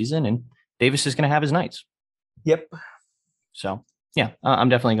throughout the season. And Davis is going to have his nights. Yep. So, yeah, I'm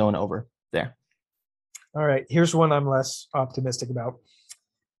definitely going over there. All right. Here's one I'm less optimistic about.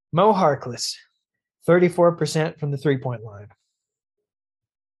 Mo Harkless, 34% from the 3-point line.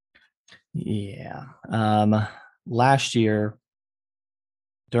 Yeah. Last year,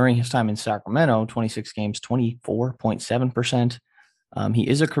 during his time in Sacramento, 26 games, 24.7%. He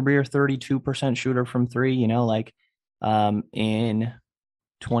is a career 32% shooter from 3. In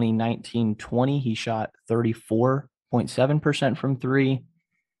 2019-20, he shot 34.7% from 3.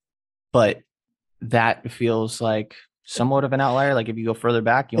 But that feels like somewhat of an outlier. Like if you go further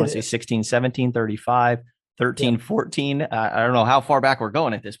back, you want to say 16, 17, 35, 13, 14. I don't know how far back we're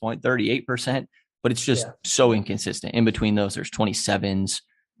going at this point, 38%, but it's just so inconsistent. In between those, there's 27s,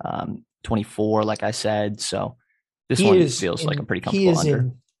 24, like I said. So this feels like a pretty comfortable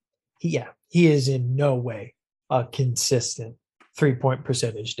under. He is in no way a consistent 3-point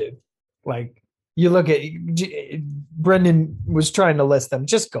percentage, dude. Like you look at Brendan was trying to list them.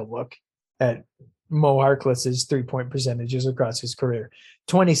 Just go look at Mo Harkless's 3-point percentages across his career.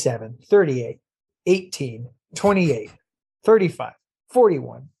 27, 38, 18, 28, 35,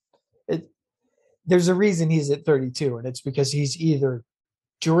 41. There's a reason he's at 32, and it's because he's either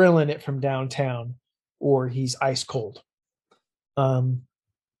drilling it from downtown or he's ice cold. I'm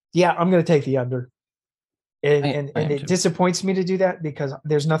going to take the under. And it disappoints me to do that because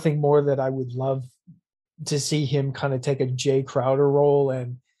there's nothing more that I would love to see him kind of take a Jay Crowder role.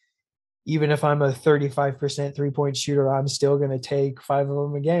 And even if I'm a 35% 3-point shooter, I'm still going to take 5 of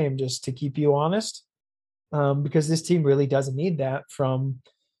them a game just to keep you honest. Because this team really doesn't need that from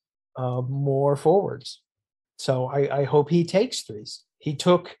more forwards. So I hope he takes threes. He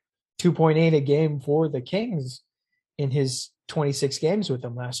took 2.8 a game for the Kings in his 26 games with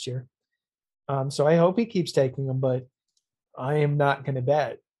them last year. So I hope he keeps taking them, but I am not going to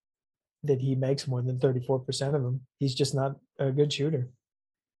bet that he makes more than 34% of them. He's just not a good shooter.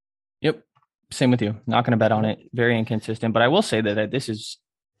 Yep. Same with you. Not going to bet on it. Very inconsistent. But I will say that this is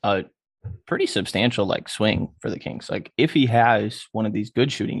a pretty substantial swing for the Kings. Like if he has one of these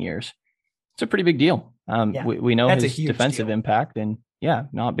good shooting years, it's a pretty big deal. We know his defensive impact, and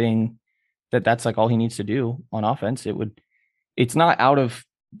not being that's all he needs to do on offense. It's not out of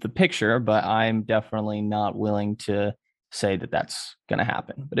the picture, but I'm definitely not willing to say that that's going to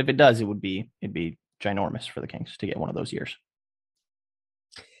happen. But if it does, it'd be ginormous for the Kings to get one of those years.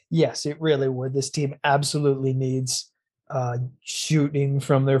 Yes, it really would. This team absolutely needs shooting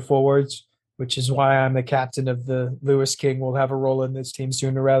from their forwards, which is why I'm the captain of the Lewis King. Will have a role in this team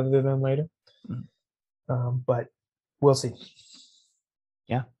sooner rather than later. Mm-hmm. But We'll see.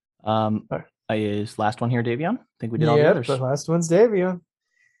 Yeah. right. Is last one here, Davion? I think we did all the others. The last one's Davion.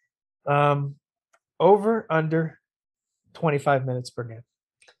 Over, under 25 minutes per game.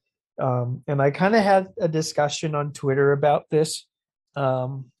 And I kind of had a discussion on Twitter about this a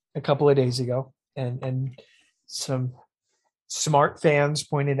couple of days ago, and some smart fans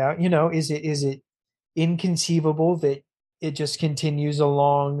pointed out, is it inconceivable that it just continues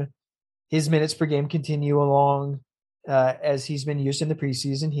along, his minutes per game continue along as he's been used in the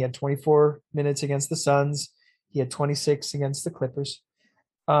preseason. He had 24 minutes against the Suns. He had 26 against the Clippers.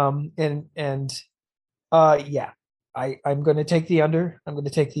 I'm going to take the under. I'm going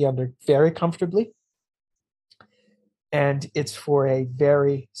to take the under very comfortably. And it's for a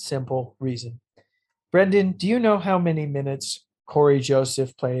very simple reason. Brendan, do you know how many minutes Corey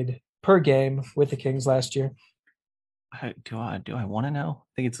Joseph played per game with the Kings last year? Do I want to know?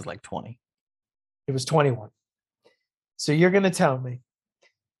 I think it's like 20. It was 21. So you're going to tell me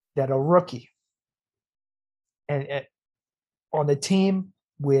that a rookie and on a team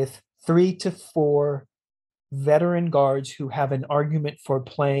with 3 to 4 veteran guards who have an argument for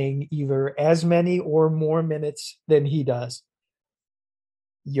playing either as many or more minutes than he does,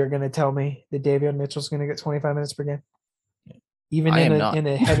 you're going to tell me that Davion Mitchell's going to get 25 minutes per game? Even in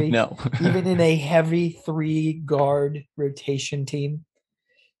a heavy no. Even in a heavy 3-guard rotation team?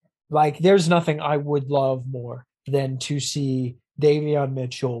 Like, there's nothing I would love more than to see Davion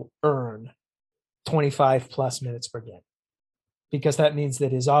Mitchell earn 25 plus minutes per game, because that means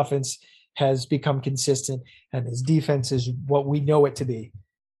that his offense has become consistent and his defense is what we know it to be.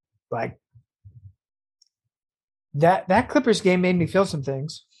 Like, that Clippers game made me feel some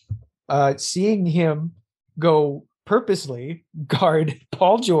things. Seeing him go purposely guard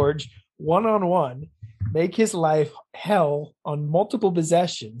Paul George one-on-one, make his life hell on multiple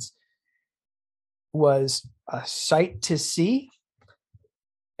possessions, was a sight to see.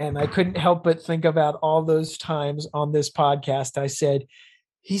 And I couldn't help but think about all those times on this podcast I said,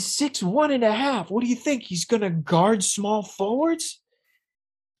 he's 6'1.5". What do you think? He's going to guard small forwards?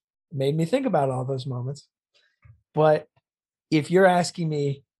 Made me think about all those moments. But if you're asking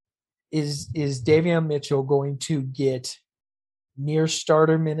me, is Davion Mitchell going to get near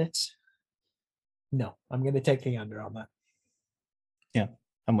starter minutes? No, I'm going to take the under on that. Yeah,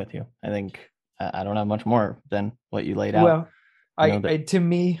 I'm with you. I think I don't have much more than what you laid out. Well, to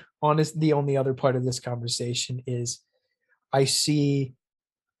me, the only other part of this conversation is I see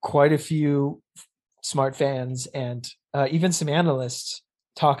quite a few smart fans and even some analysts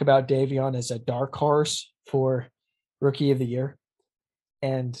talk about Davion as a dark horse for Rookie of the Year.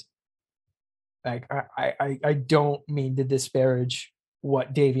 And I don't mean to disparage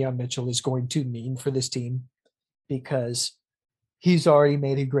what Davion Mitchell is going to mean for this team, because he's already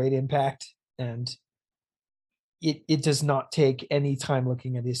made a great impact, and it does not take any time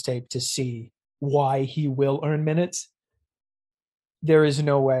looking at his tape to see why he will earn minutes. There is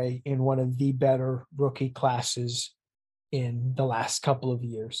no way in one of the better rookie classes in the last couple of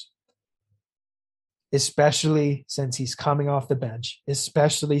years, especially since he's coming off the bench,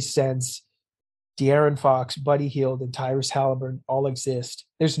 especially since De'Aaron Fox, Buddy Hield, and Tyrese Halliburton all exist.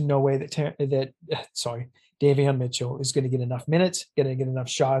 There's no way that Davion Mitchell is going to get enough minutes, going to get enough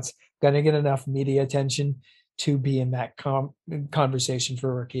shots, going to get enough media attention to be in that conversation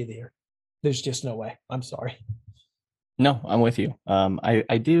for Rookie of the Year. There's just no way. I'm sorry. No, I'm with you.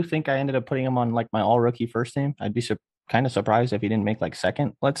 I do think I ended up putting him on like my all rookie first team. I'd be kind of surprised if he didn't make like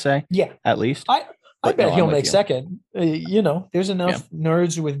second, let's say. Yeah. At least. I bet he'll make second. There's enough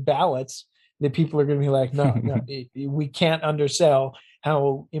nerds with ballots that people are going to be like, no, we can't undersell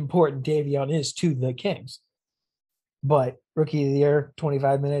how important Davion is to the Kings. But Rookie of the Year,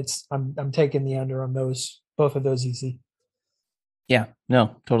 25 minutes. I'm taking the under on both of those easy. Yeah,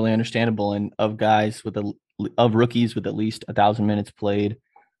 no, totally understandable. And of rookies with at least 1,000 minutes played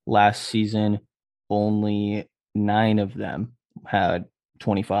last season, only 9 of them had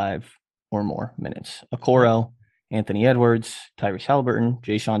 25 or more minutes. Okoro, Anthony Edwards, Tyrese Halliburton,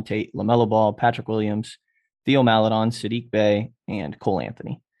 Jayshawn Tate, LaMelo Ball, Patrick Williams, Theo Maledon, Sadiq Bey, and Cole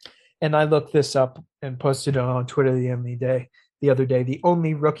Anthony. And I looked this up and posted it on Twitter the other day. The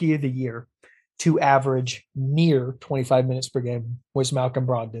only Rookie of the Year to average near 25 minutes per game was Malcolm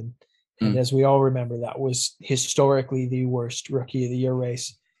Brogdon. And as we all remember, that was historically the worst Rookie of the Year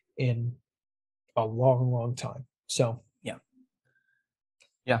race in a long, long time. So, yeah.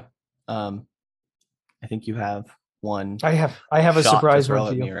 I think you have one. I have a surprise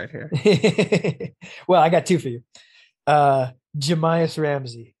one for you right here. Well, I got 2 for you. Jahmias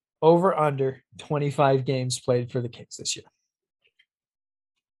Ramsey, over under 25 games played for the Kings this year.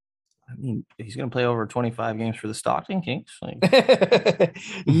 I mean, he's going to play over 25 games for the Stockton Kings. Like,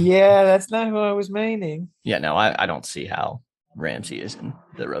 yeah, that's not who I was meaning. yeah, no, I don't see how Ramsey is in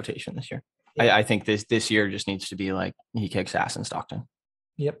the rotation this year. Yeah. I think this year just needs to be like he kicks ass in Stockton.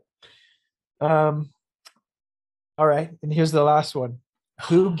 Yep. All right, and here's the last one.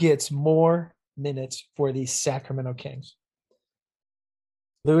 Who gets more minutes for the Sacramento Kings?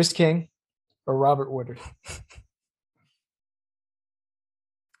 Lewis King or Robert Woodard?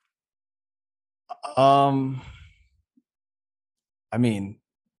 I mean,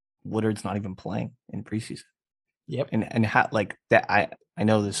 Woodard's not even playing in preseason. Yep. And how like that I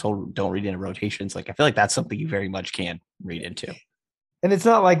know this whole don't read into rotations. Like I feel like that's something you very much can read into. And it's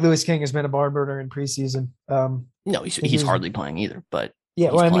not like Lewis King has been a barn burner in preseason. No, he's hardly playing either, but yeah,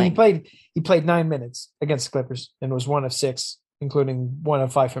 well, I mean, he played 9 minutes against the Clippers and was 1 of 6, including 1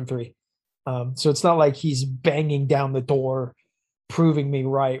 of 5 from 3. So it's not like he's banging down the door, proving me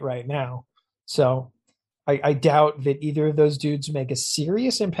right now. So I doubt that either of those dudes make a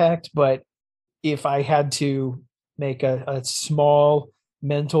serious impact. But if I had to make a small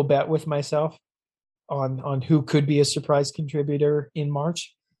mental bet with myself on who could be a surprise contributor in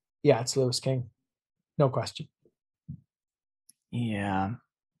March, yeah, it's Lewis King. No question. Yeah.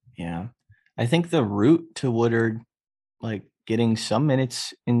 I think the route to Woodard, like getting some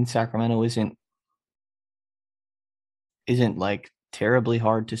minutes in Sacramento isn't like terribly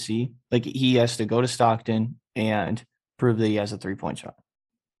hard to see. Like he has to go to Stockton and prove that he has a 3-point shot,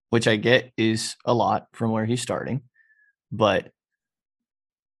 which I get is a lot from where he's starting. But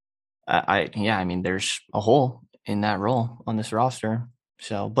I mean, there's a hole in that role on this roster.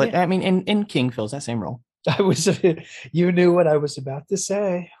 So, but yeah. I mean, and King fills that same role. You knew what I was about to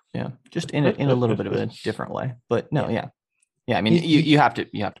say. Yeah, just in a little bit of a different way. But no, yeah. I mean, you have to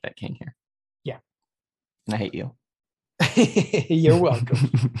bet King here. Yeah, and I hate you. You're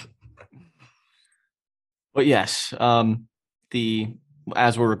welcome. But yes,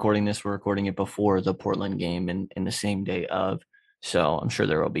 as we're recording this, we're recording it before the Portland game and in the same day of. So I'm sure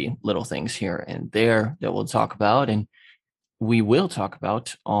there will be little things here and there that we'll talk about, and we will talk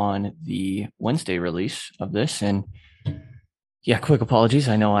about on the Wednesday release of this. And yeah, quick apologies.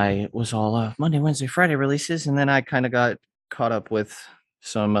 I know I was all Monday, Wednesday, Friday releases, and then I kind of got caught up with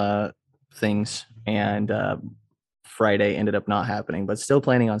some things, and Friday ended up not happening, but still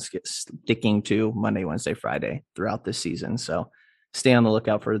planning on sticking to Monday, Wednesday, Friday throughout this season. So stay on the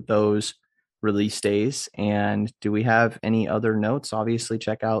lookout for those release days. And do we have any other notes? Obviously,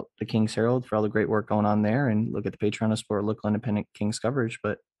 check out the Kings Herald for all the great work going on there, and look at the Patreon of Sport Local Independent Kings coverage.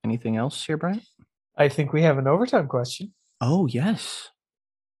 But anything else here, Brian? I think we have an overtime question. Oh, yes,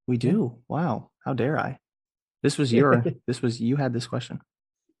 we do. Wow. How dare I? You had this question.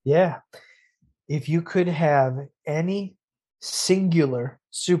 Yeah. If you could have any singular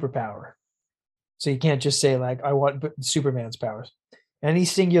superpower, so you can't just say like, I want Superman's powers, any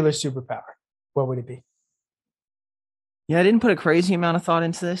singular superpower, what would it be? Yeah, I didn't put a crazy amount of thought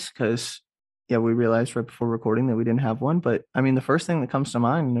into this because, we realized right before recording that we didn't have one. But I mean, the first thing that comes to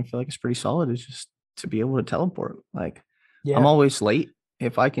mind, and I feel like it's pretty solid, is just to be able to teleport. Like, I'm always late.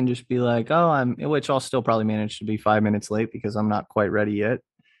 If I can just be like, which I'll still probably manage to be 5 minutes late because I'm not quite ready yet.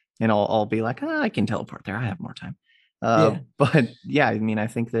 And I'll be like, I can teleport there. I have more time. But yeah, I mean, I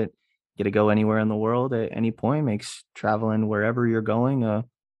think that get to go anywhere in the world at any point makes traveling wherever you're going a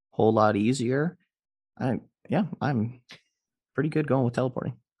whole lot easier. I'm pretty good going with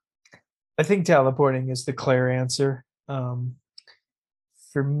teleporting. I think teleporting is the clear answer.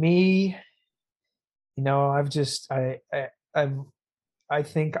 For me, I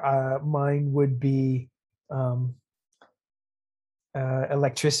think mine would be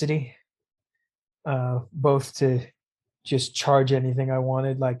electricity, both to just charge anything I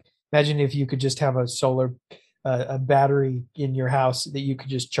wanted. Like, imagine if you could just have a battery in your house that you could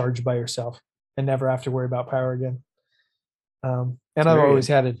just charge by yourself and never have to worry about power again. And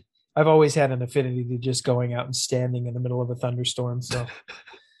I've always had an affinity to just going out and standing in the middle of a thunderstorm. So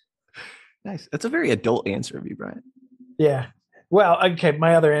nice. That's a very adult answer of you, Brian. Yeah. Well, okay.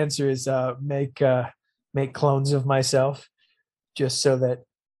 My other answer is make clones of myself, just so that,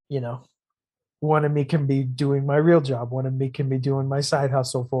 one of me can be doing my real job. One of me can be doing my side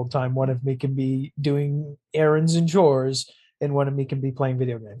hustle full time. One of me can be doing errands and chores, and one of me can be playing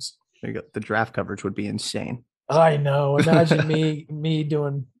video games. There you go. The draft coverage would be insane. I know. Imagine me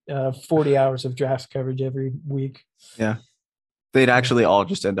doing 40 hours of draft coverage every week. Yeah. They'd actually all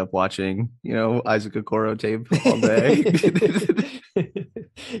just end up watching, Isaac Okoro tape all day.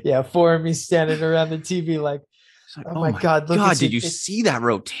 Yeah, 4 of me standing around the TV like, oh my God. God, did you see that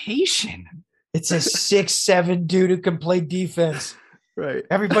rotation? It's a 6'7" dude who can play defense. Right.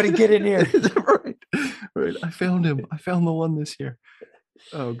 Everybody get in here. Right. I found him. I found the one this year.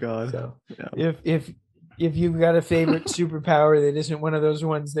 Oh God. So yeah. if you've got a favorite superpower that isn't one of those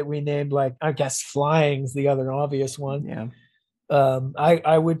ones that we named, like I guess flying's the other obvious one. Yeah.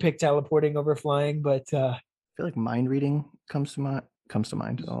 I would pick teleporting over flying, but I feel like mind reading comes to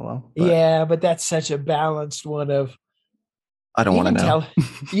mind. Oh well. Yeah, but that's such a balanced one of I don't want to know.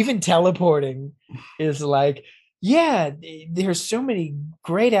 Even teleporting is like, yeah, there's so many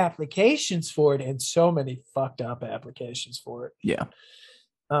great applications for it and so many fucked up applications for it. Yeah.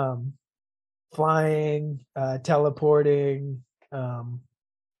 Flying, teleporting,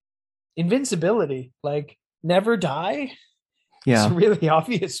 invincibility, like never die. Yeah. It's a really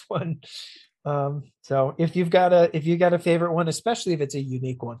obvious one. So if you've got a favorite one, especially if it's a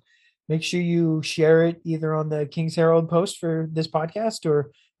unique one, make sure you share it either on the King's Herald post for this podcast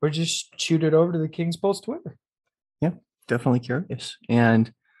or just shoot it over to the King's Pulse Twitter. Yeah, definitely curious.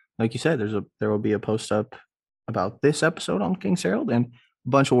 And like you said, there will be a post up about this episode on King's Herald and a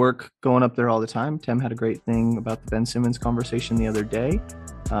bunch of work going up there all the time. Tim had a great thing about the Ben Simmons conversation the other day.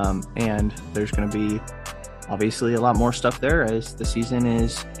 And there's going to be obviously a lot more stuff there as the season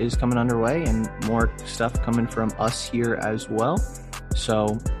is coming underway and more stuff coming from us here as well.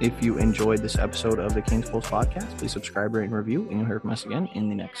 So if you enjoyed this episode of the King's Pulse podcast, please subscribe, rate, and review, and you'll hear from us again in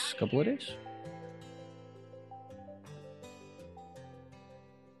the next couple of days.